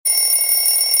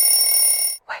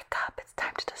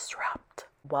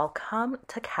Welcome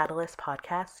to Catalyst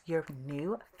Podcast, your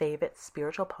new favorite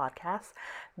spiritual podcast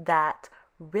that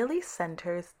really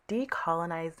centers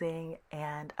decolonizing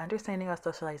and understanding our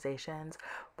socializations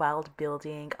while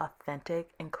building authentic,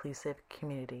 inclusive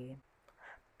community.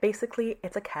 Basically,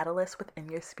 it's a catalyst within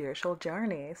your spiritual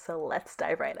journey. So let's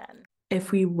dive right in.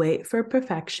 If we wait for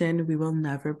perfection, we will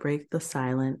never break the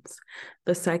silence.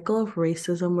 The cycle of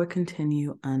racism will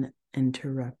continue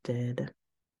uninterrupted.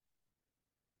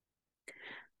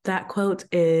 That quote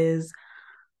is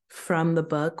from the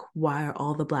book Why Are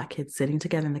All the Black Kids Sitting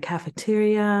Together in the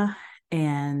Cafeteria?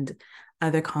 And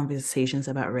Other Conversations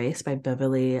About Race by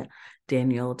Beverly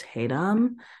Daniel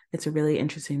Tatum. It's a really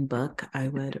interesting book. I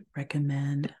would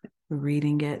recommend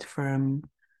reading it from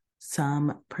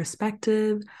some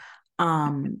perspective.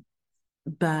 But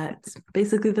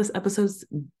basically, this episode's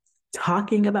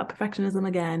talking about perfectionism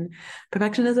again.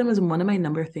 Perfectionism is one of my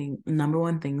number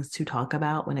one things to talk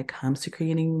about when it comes to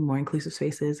creating more inclusive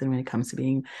spaces and when it comes to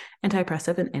being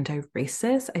anti-oppressive and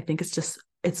anti-racist. I think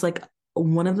it's like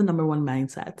one of the number one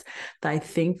mindsets that I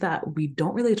think that we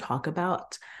don't really talk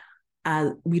about.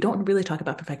 We don't really talk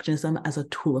about perfectionism as a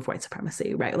tool of white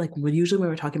supremacy, right? Like when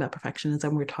we're talking about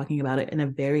perfectionism, we're talking about it in a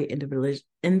very individualist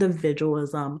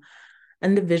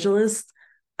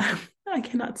I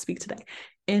cannot speak today,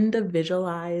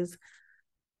 individualized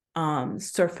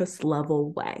surface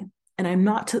level way. And I'm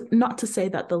not to say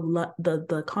that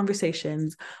the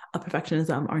conversations of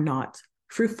perfectionism are not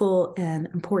fruitful and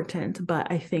important,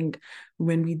 but I think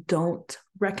when we don't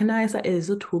recognize that it is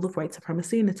a tool of white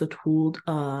supremacy and it's a tool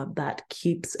that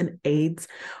keeps and aids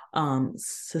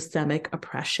systemic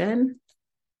oppression,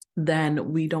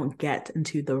 then we don't get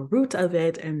into the root of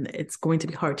it, and it's going to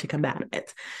be hard to combat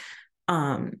it.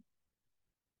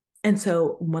 And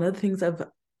so one of the things of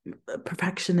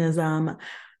perfectionism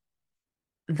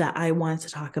that I wanted to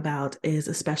talk about is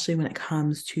especially when it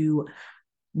comes to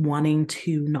wanting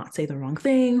to not say the wrong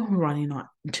thing, wanting not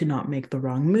to not make the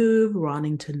wrong move,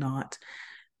 wanting to not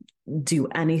do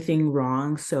anything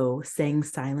wrong. So staying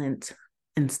silent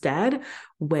instead,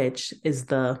 which is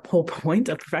the whole point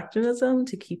of perfectionism,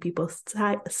 to keep people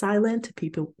silent, to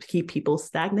keep people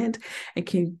stagnant, and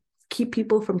can keep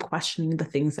people from questioning the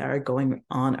things that are going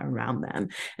on around them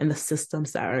and the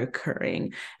systems that are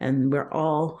occurring. And we're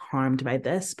all harmed by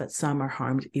this, but some are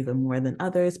harmed even more than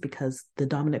others because the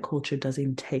dominant culture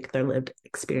doesn't take their lived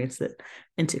experience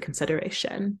into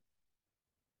consideration.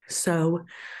 So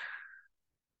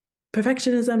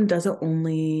perfectionism doesn't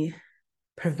only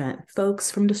prevent folks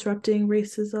from disrupting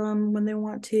racism when they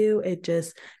want to, it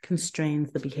just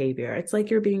constrains the behavior. It's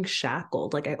like you're being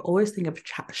shackled. Like I always think of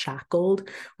shackled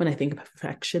when I think of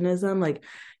perfectionism. Like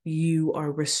you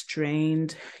are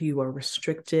restrained, you are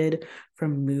restricted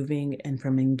from moving and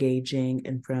from engaging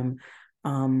and from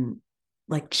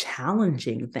like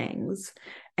challenging things.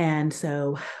 And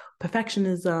so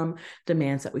perfectionism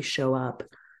demands that we show up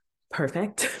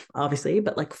perfect, obviously,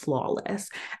 but like flawless.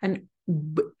 And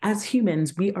as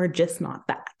humans, we are just not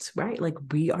that, right? Like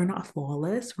we are not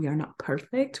flawless. We are not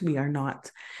perfect. We are not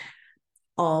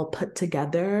all put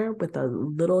together with a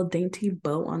little dainty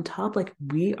bow on top. Like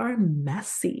we are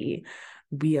messy.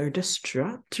 We are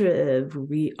destructive.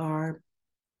 We are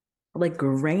like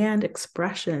grand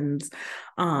expressions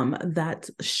that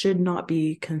should not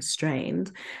be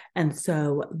constrained. And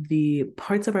so the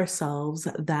parts of ourselves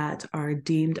that are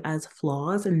deemed as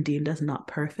flaws and deemed as not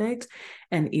perfect,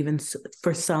 and even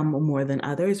for some more than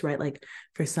others, right? Like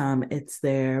for some, it's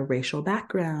their racial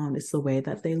background, it's the way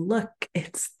that they look,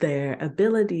 it's their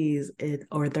abilities,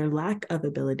 or their lack of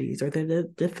abilities, or their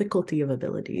difficulty of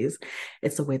abilities.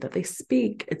 It's the way that they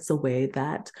speak, it's the way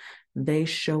that they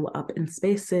show up in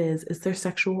spaces, it's their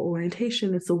sexual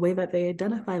orientation, it's the way that they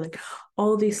identify, like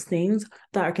all these things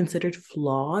that are considered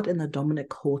flawed in the dominant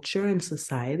culture and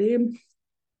society.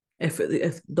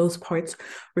 If those parts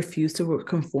refuse to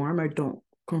conform or don't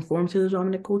conform to the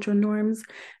dominant cultural norms,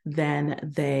 then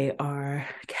they are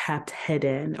kept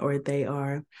hidden or they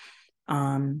are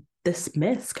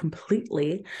dismissed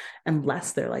completely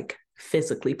unless they're like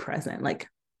physically present. Like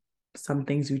some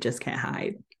things you just can't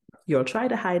hide. You'll try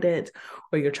to hide it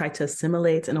or you'll try to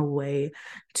assimilate in a way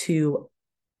to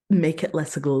make it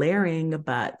less glaring.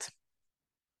 But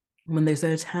when there's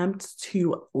an attempt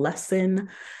to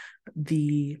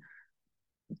the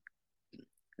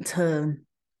to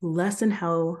lessen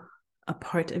how a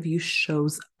part of you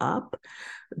shows up,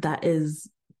 that is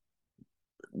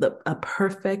a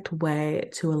perfect way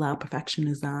to allow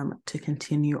perfectionism to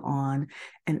continue on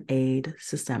and aid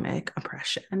systemic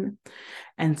oppression.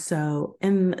 And so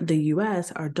in the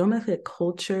US, our dominant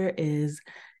culture is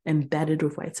embedded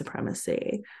with white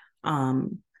supremacy.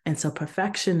 And And so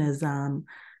perfectionism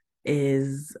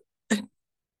is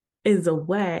a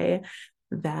way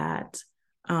that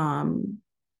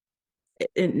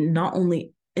it not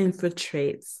only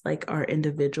infiltrates like our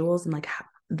individuals and like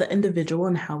the individual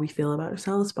and how we feel about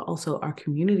ourselves, but also our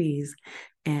communities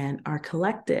and our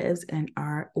collectives and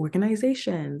our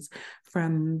organizations,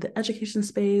 from the education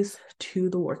space to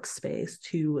the workspace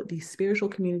to the spiritual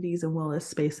communities and wellness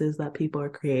spaces that people are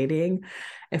creating.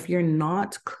 If you're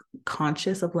not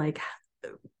conscious of like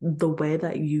the way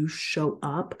that you show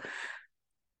up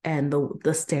and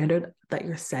the standard that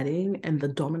you're setting and the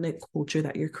dominant culture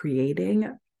that you're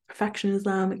creating,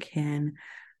 perfectionism can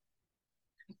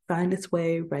find its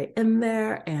way right in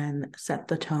there and set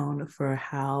the tone for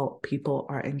how people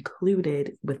are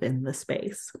included within the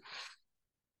space.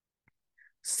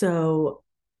 So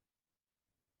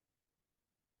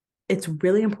it's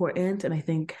really important, and I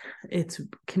think it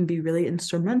can be really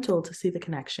instrumental to see the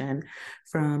connection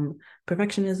from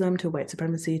perfectionism to white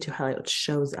supremacy, to how it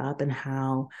shows up and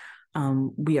how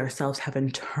we ourselves have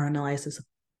internalized this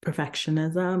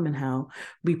perfectionism and how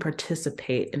we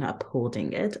participate in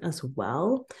upholding it as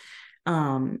well.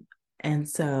 And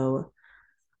so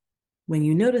when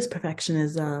you notice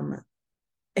perfectionism,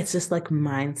 it's just like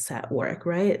mindset work,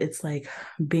 right? It's like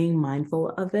being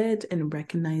mindful of it and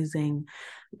recognizing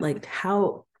like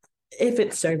how, if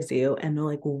it serves you, and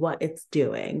like what it's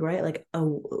doing, right? Like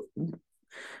an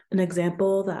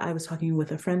example that I was talking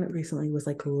with a friend recently was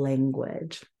like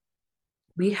language.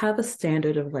 We have a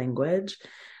standard of language.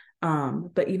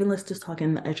 But even let's just talk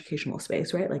in the educational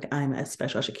space, right? Like I'm a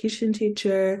special education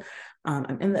teacher.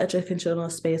 I'm in the educational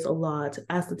space a lot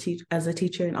as a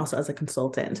teacher and also as a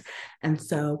consultant. And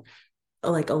so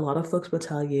like a lot of folks will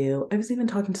tell you, I was even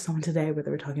talking to someone today where they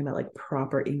were talking about like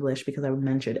proper English because I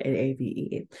mentioned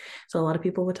AAVE. So a lot of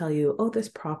people would tell you, oh, this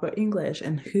proper English.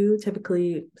 And who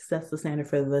typically sets the standard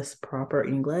for this proper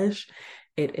English?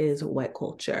 It is white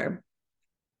culture.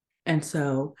 And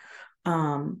so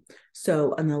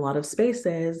so in a lot of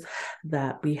spaces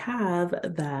that we have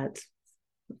that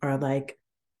are like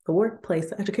the workplace,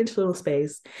 the educational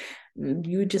space,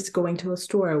 you just going to a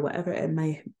store, whatever it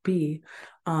might be,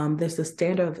 there's a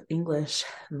standard of English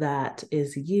that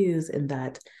is used and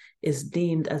that is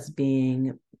deemed as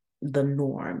being the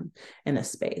norm in a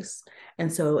space.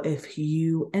 And so if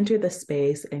you enter the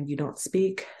space and you don't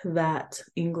speak that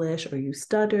English, or you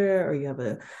stutter, or you have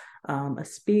a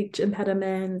speech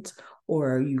impediment,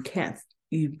 or you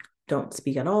don't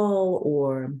speak at all,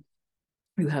 or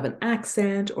you have an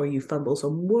accent, or you fumble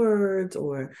some words,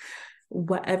 or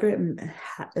whatever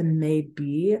it may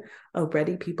be,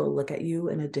 already people look at you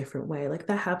in a different way. Like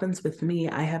that happens with me.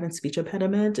 I have a speech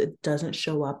impediment. It doesn't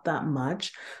show up that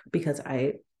much because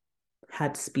I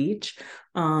had speech.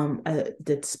 I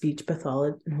did speech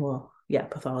pathology. Well, yeah,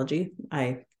 pathology.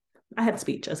 I had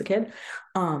speech as a kid.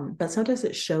 But sometimes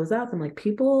it shows up and like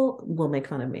people will make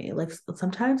fun of me. Like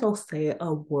sometimes I'll say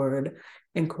a word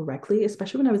incorrectly,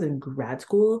 especially when I was in grad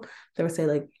school. They would say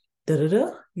like, da da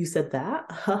da, you said that,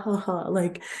 ha ha ha,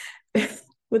 like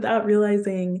without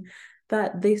realizing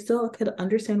that they still could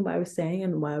understand what I was saying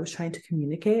and what I was trying to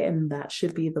communicate, and that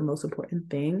should be the most important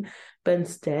thing. But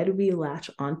instead, we latch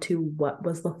onto what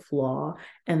was the flaw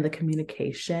in the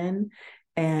communication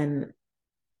and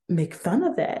make fun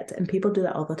of it. And people do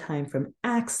that all the time, from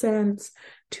accents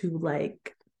to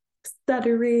like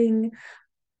stuttering,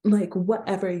 like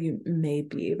whatever you may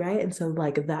be, right? And so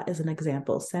like that is an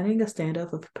example, setting a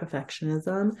standard of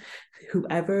perfectionism.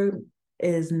 Whoever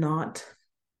is not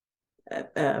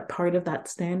a part of that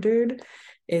standard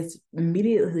is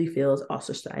immediately feels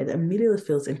ostracized, immediately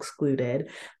feels excluded,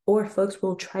 or folks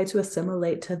will try to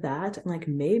assimilate to that, and like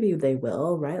maybe they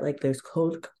will, right? Like there's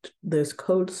code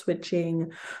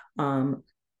switching,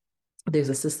 there's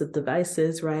assistive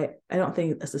devices, right? I don't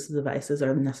think assistive devices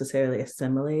are necessarily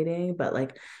assimilating, but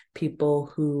like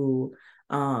people who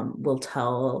will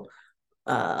tell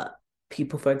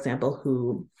people, for example,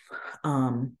 who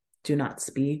do not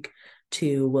speak,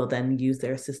 to will then use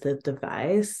their assistive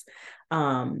device.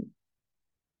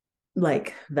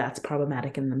 Like that's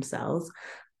problematic in themselves,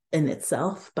 in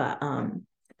itself. But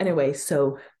anyway,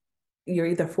 so you're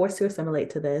either forced to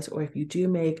assimilate to this, or if you do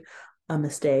make a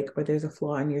mistake or there's a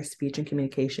flaw in your speech and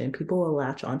communication, people will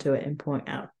latch onto it and point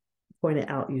it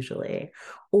out usually,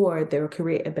 or they'll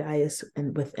create a bias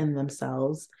within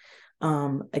themselves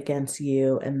against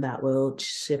you, and that will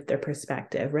shift their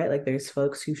perspective, right? Like there's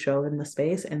folks who show in the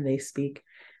space and they speak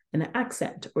in an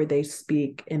accent, or they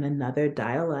speak in another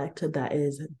dialect that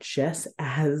is just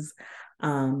as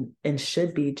and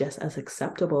should be just as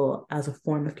acceptable as a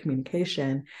form of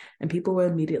communication. And people will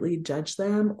immediately judge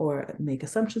them or make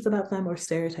assumptions about them or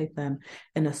stereotype them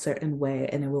in a certain way,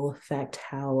 and it will affect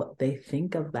how they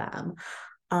think of them.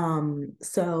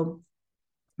 So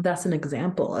that's an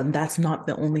example, and that's not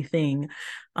the only thing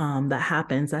that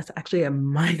happens. That's actually a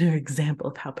minor example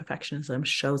of how perfectionism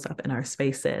shows up in our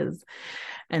spaces.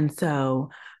 And so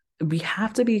we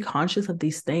have to be conscious of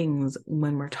these things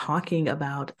when we're talking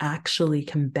about actually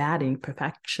combating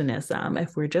perfectionism.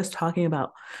 If we're just talking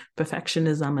about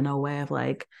perfectionism in a way of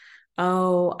like,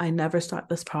 oh, I never start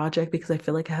this project because I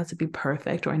feel like it has to be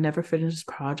perfect, or I never finish this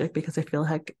project because I feel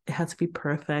like it has to be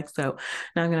perfect. So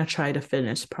now I'm going to try to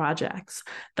finish projects.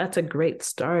 That's a great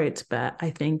start. But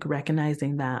I think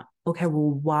recognizing that, okay, well,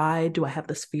 why do I have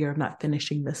this fear of not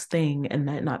finishing this thing and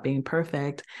that not being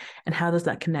perfect? And how does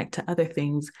that connect to other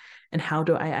things? And how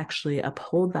do I actually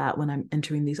uphold that when I'm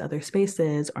entering these other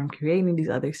spaces, or I'm creating these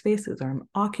other spaces, or I'm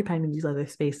occupying these other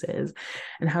spaces?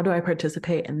 And how do I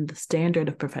participate in the standard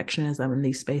of perfectionism in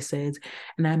these spaces?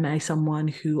 And am I someone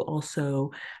who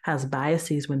also has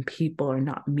biases when people are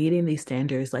not meeting these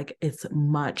standards? Like, it's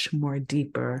much more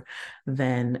deeper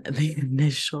than the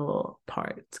initial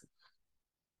part.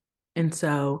 And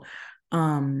so,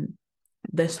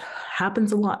 this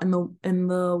happens a lot in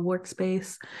the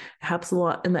workspace. It happens a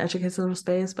lot in the educational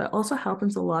space, but also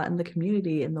happens a lot in the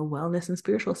community, in the wellness and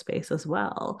spiritual space as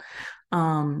well.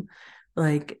 Um,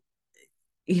 like,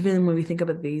 even when we think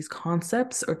about these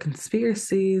concepts or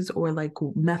conspiracies or like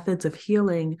methods of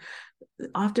healing,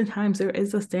 oftentimes there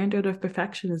is a standard of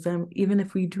perfectionism, even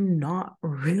if we do not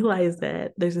realize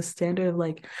it. There's a standard of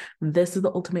like, this is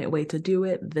the ultimate way to do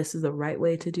it. This is the right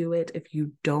way to do it. If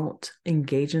you don't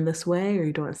engage in this way or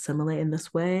you don't assimilate in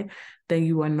this way, then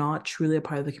you are not truly a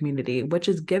part of the community, which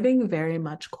is giving very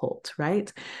much cult,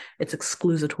 right? It's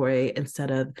exclusatory instead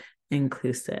of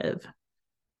inclusive.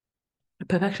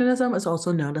 Perfectionism is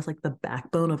also known as like the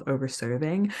backbone of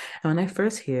overserving. And when I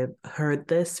first heard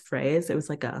this phrase, it was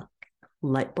like a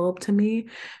light bulb to me,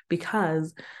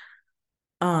 because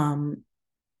um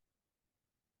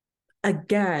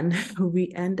again,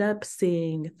 we end up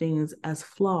seeing things as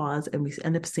flaws, and we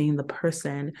end up seeing the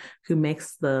person who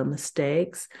makes the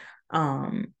mistakes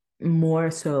more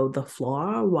so the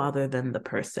flaw rather than the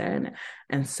person.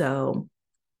 And so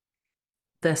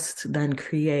this then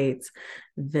creates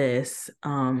this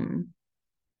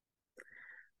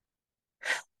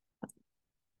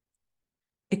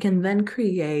it can then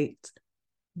create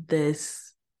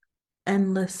this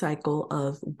endless cycle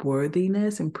of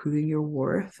worthiness, improving your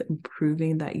worth,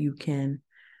 improving that you can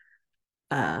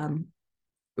um,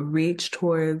 reach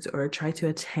towards or try to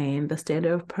attain the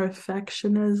standard of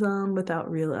perfectionism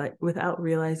without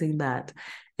realizing that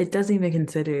it doesn't even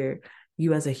consider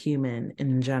you as a human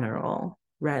in general,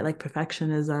 right? Like,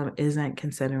 perfectionism isn't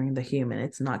considering the human.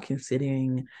 It's not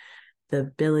considering the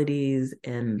abilities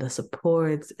and the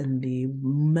supports and the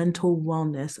mental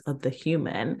wellness of the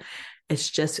human. It's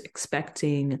just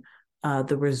expecting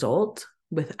the result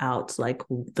without like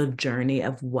the journey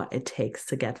of what it takes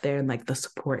to get there, and like the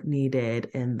support needed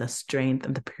and the strength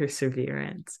and the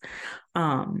perseverance.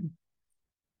 Um,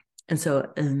 and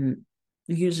so,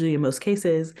 usually in most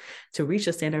cases, to reach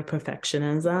a standard of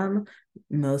perfectionism,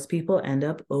 most people end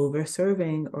up over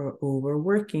serving or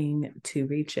overworking to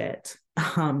reach it,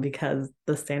 because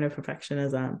the standard of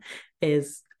perfectionism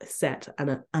is set at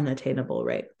an unattainable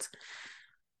rate.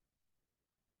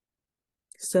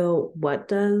 So, what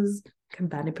does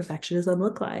combating perfectionism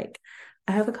look like?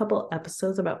 I have a couple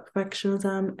episodes about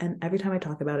perfectionism, and every time I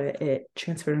talk about it, it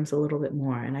transforms a little bit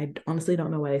more. And I honestly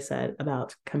don't know what I said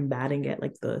about combating it,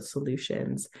 like the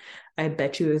solutions. I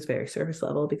bet you it was very surface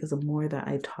level, because the more that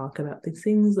I talk about these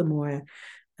things, the more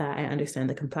that I understand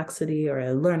the complexity, or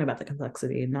I learn about the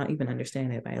complexity, not even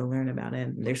understand it, but I learn about it.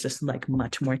 And there's just like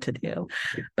much more to do.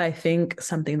 But I think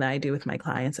something that I do with my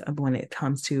clients when it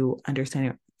comes to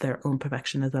understanding their own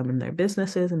perfectionism in their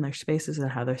businesses and their spaces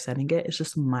and how they're setting it is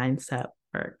just mindset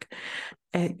work.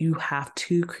 And you have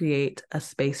to create a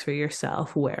space for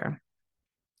yourself where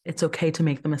it's okay to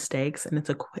make the mistakes, and it's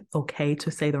okay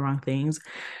to say the wrong things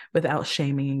without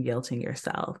shaming and guilting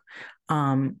yourself.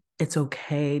 It's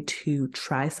okay to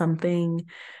try something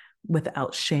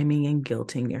without shaming and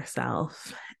guilting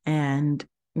yourself. And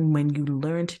when you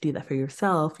learn to do that for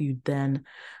yourself, you then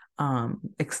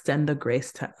extend the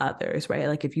grace to others, right?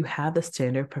 Like, if you have the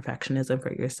standard of perfectionism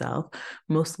for yourself,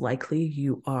 most likely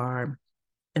you are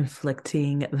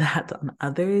inflicting that on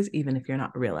others, even if you're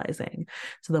not realizing.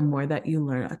 So the more that you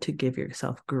learn to give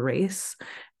yourself grace,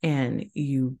 and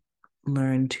you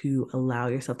learn to allow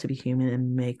yourself to be human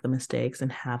and make the mistakes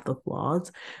and have the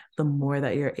flaws, the more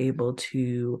that you're able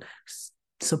to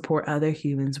support other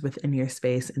humans within your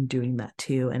space and doing that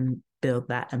too, and build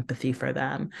that empathy for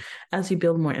them. As you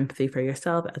build more empathy for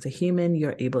yourself as a human,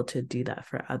 you're able to do that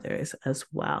for others as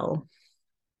well.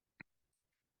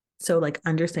 So, like,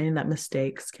 understanding that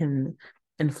mistakes can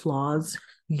and flaws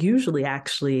usually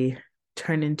actually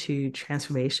turn into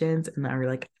transformations and are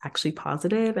like actually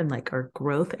positive and like our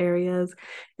growth areas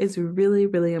is really,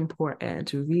 really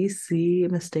important. We see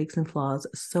mistakes and flaws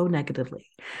so negatively.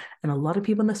 And a lot of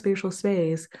people in the spiritual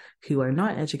space who are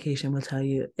not education will tell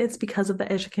you it's because of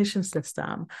the education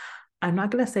system. I'm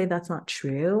not going to say that's not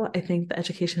true. I think the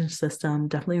education system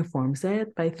definitely informs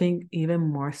it, but I think even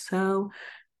more so,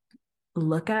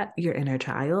 look at your inner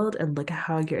child and look at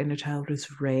how your inner child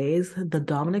was raised. The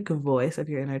dominant voice of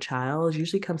your inner child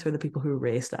usually comes from the people who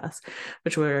raised us,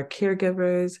 which were our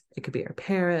caregivers. It could be our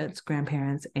parents,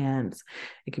 grandparents, aunts.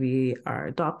 It could be our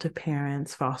adoptive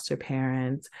parents, foster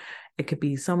parents. It could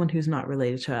be someone who's not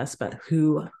related to us, but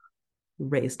who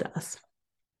raised us.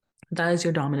 That is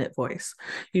your dominant voice,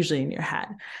 usually in your head.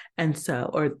 And so,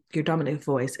 or your dominant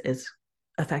voice is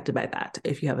affected by that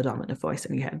if you have a dominant voice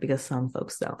in your head, because some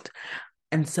folks don't.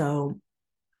 And so,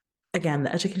 again,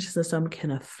 the education system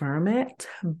can affirm it,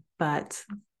 but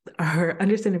our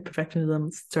understanding of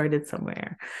perfectionism started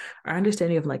somewhere. Our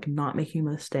understanding of like not making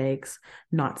mistakes,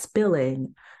 not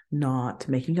spilling, not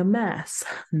making a mess,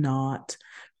 not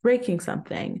breaking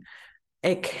something,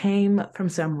 it came from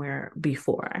somewhere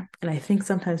before. And I think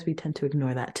sometimes we tend to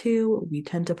ignore that too. We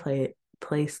tend to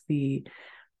place the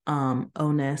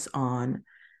onus on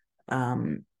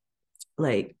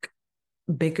like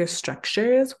bigger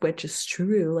structures, which is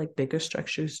true. Like bigger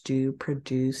structures do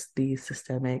produce these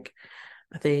systemic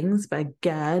things. But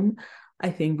again, I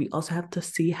think we also have to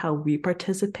see how we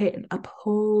participate and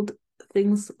uphold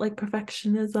things like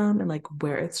perfectionism and like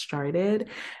where it started.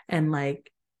 And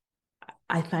like,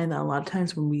 I find that a lot of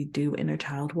times when we do inner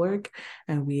child work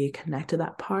and we connect to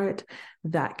that part,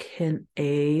 that can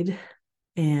aid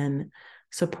in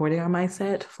supporting our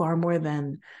mindset far more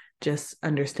than just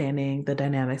understanding the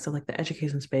dynamics of like the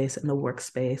education space and the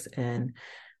workspace and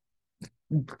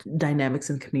dynamics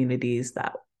in communities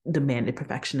that demanded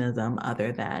perfectionism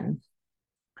other than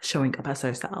showing up as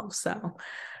ourselves. So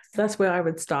that's where I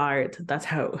would start. That's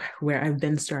where I've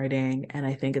been starting. And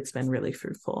I think it's been really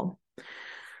fruitful.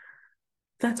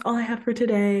 That's all I have for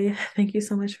today. Thank you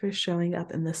so much for showing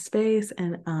up in this space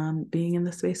and being in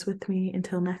the space with me.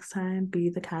 Until next time, be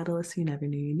the catalyst you never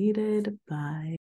knew you needed. Bye.